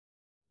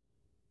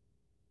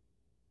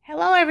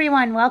Hello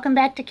everyone, welcome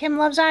back to Kim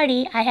Loves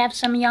Arty. I have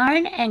some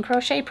yarn and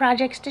crochet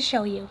projects to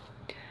show you.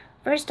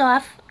 First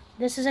off,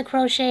 this is a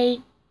crochet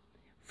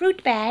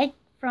fruit bag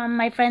from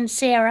my friend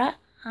Sarah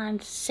on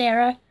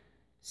Sarah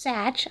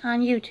Satch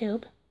on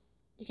YouTube.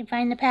 You can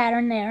find the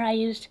pattern there. I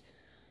used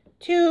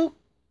two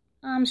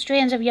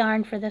strands of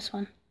yarn for this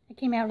one. It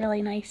came out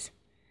really nice.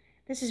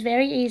 This is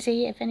very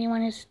easy. If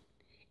anyone is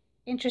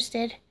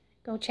interested,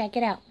 go check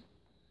it out.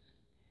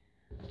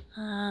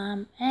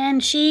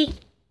 And she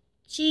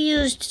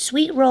used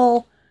Sweet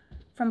Roll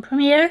from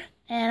Premier,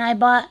 and I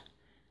bought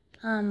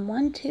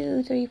 1,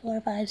 2, 3,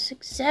 4, 5,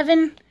 6,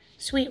 7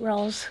 Sweet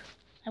Rolls.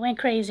 I went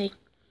crazy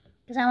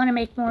because I want to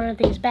make more of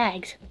these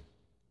bags.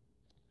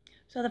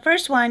 So the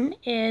first one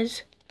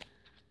is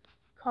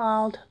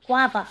called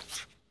Guava.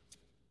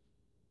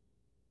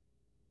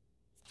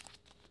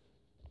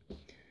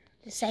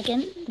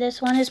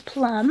 This one is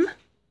Plum.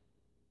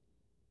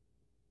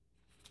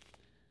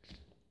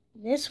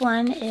 This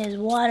one is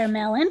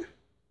Watermelon.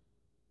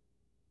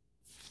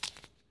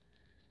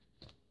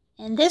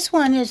 And this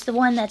one is the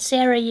one that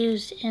Sarah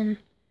used in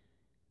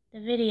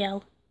the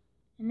video.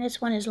 And this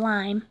one is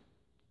Lime.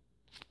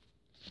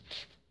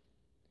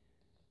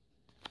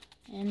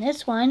 And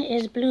this one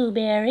is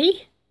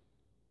Blueberry.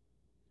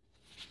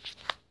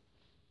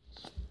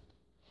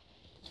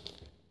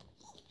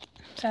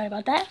 Sorry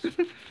about that.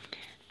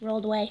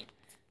 Rolled away.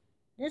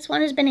 This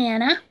one is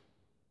Banana.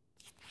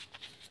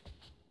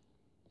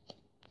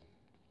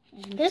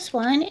 And this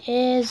one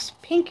is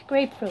Pink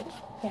Grapefruit.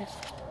 Yes.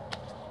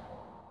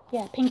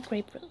 Yeah, pink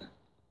grapefruit.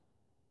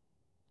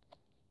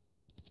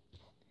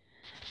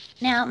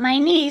 Now, my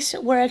niece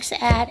works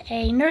at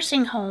a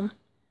nursing home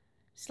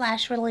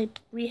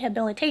 /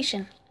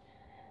 rehabilitation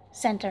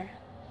center.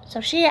 So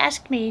she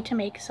asked me to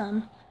make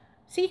some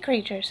sea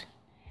creatures.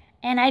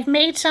 And I've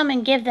made some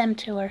and gave them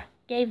to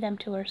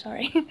her,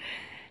 sorry.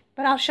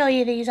 But I'll show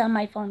you these on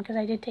my phone because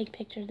I did take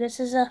pictures. This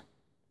is a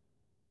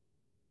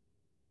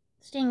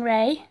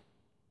stingray.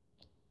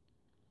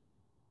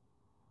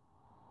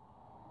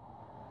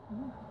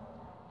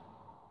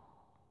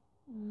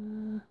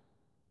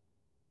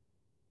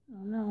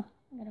 Oh no,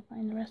 I gotta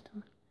find the rest of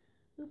them.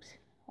 Oops,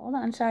 hold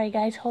on, sorry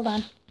guys, hold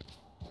on.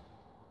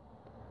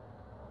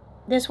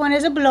 This one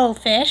is a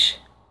blowfish.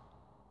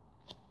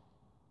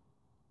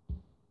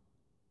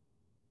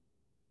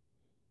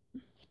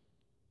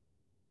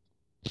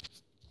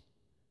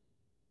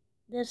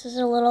 This is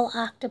a little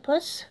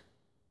octopus.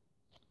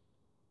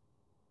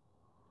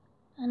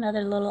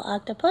 Another little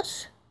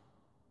octopus.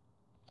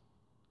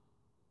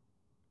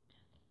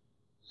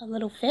 A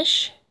little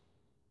fish.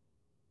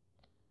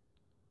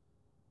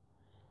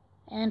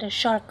 And a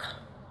shark.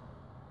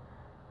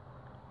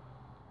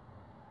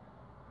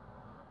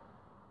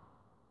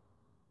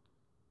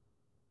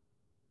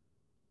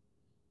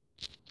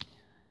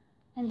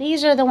 And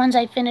these are the ones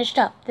I finished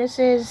up. This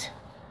is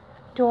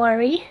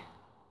Dory.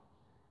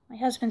 My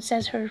husband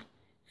says her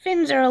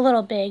fins are a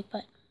little big,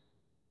 but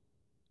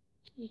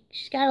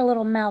she's got a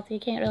little mouth. You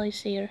can't really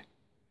see her.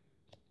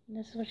 And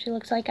this is what she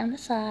looks like on the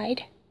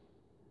side.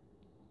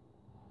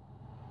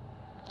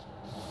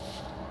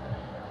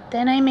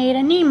 Then I made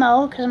a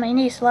Nemo because my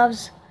niece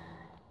loves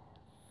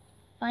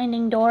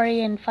Finding Dory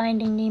and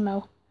Finding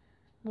Nemo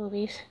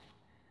movies.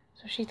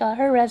 So she thought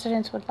her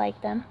residents would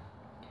like them.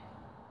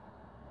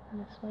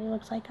 And this is what he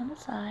looks like on the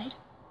side.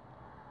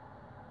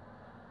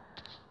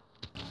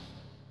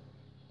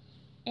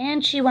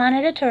 And she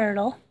wanted a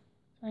turtle.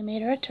 So I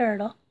made her a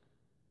turtle.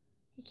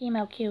 He came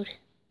out cute.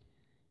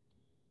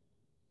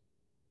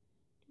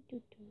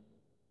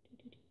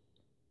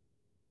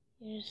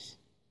 Here's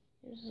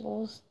his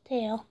little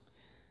tail.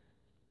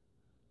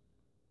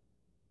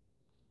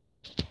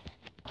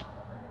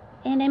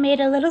 And I made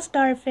a little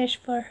starfish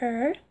for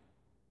her.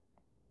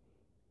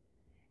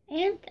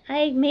 And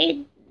I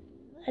made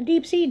a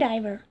deep sea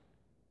diver.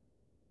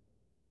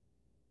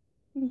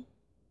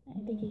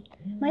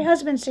 My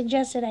husband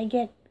suggested I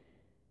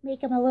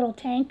make him a little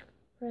tank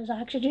for his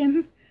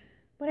oxygen,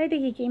 but I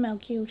think he came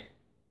out cute.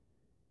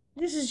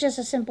 This is just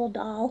a simple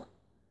doll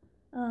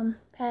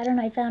pattern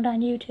I found on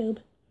YouTube.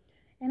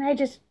 And I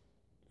just,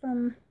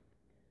 from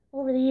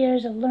over the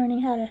years of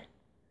learning how to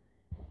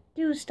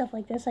do stuff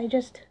like this, I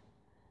just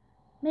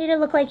made it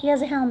look like he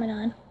has a helmet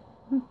on.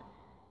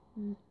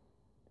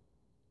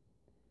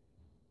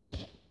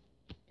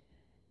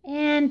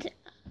 And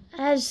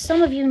as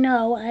some of you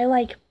know, I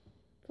like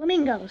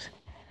flamingos.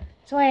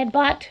 So I had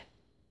bought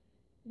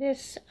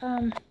this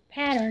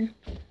pattern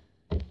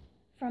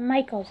from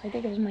Michael's. I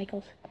think it was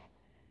Michael's.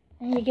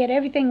 And you get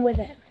everything with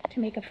it to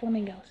make a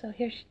flamingo. So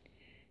here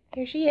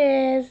she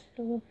is,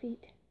 the little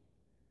feet.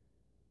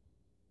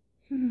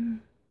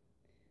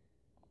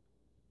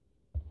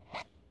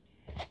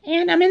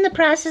 And I'm in the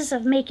process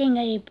of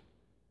making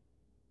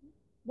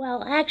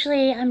well,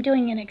 actually, I'm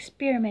doing an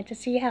experiment to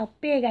see how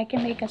big I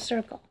can make a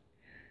circle.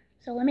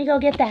 So let me go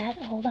get that.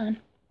 Hold on.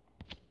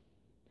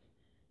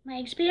 My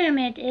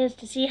experiment is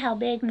to see how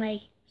big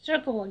my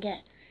circle will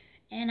get.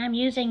 And I'm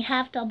using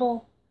half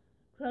double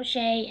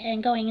crochet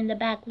and going in the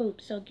back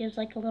loop. So it gives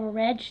like a little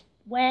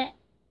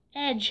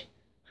edge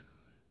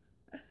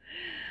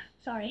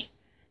Sorry.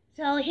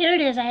 So here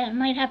it is. I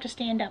might have to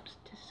stand up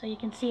so you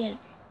can see it.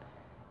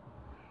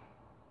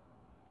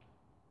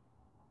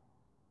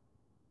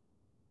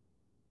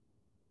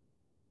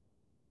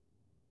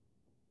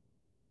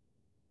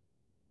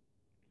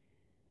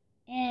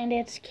 And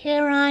it's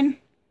Caron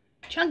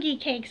Chunky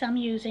Cakes I'm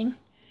using,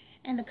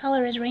 and the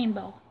color is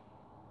rainbow.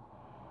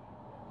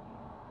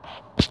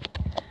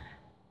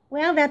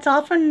 Well, that's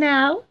all for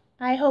now.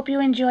 I hope you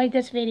enjoyed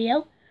this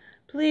video.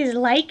 Please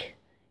like,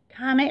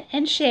 comment,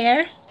 and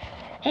share,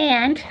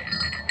 and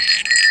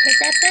hit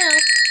that bell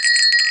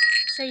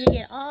so you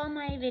get all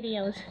my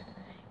videos.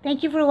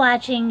 Thank you for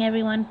watching,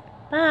 everyone.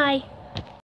 Bye.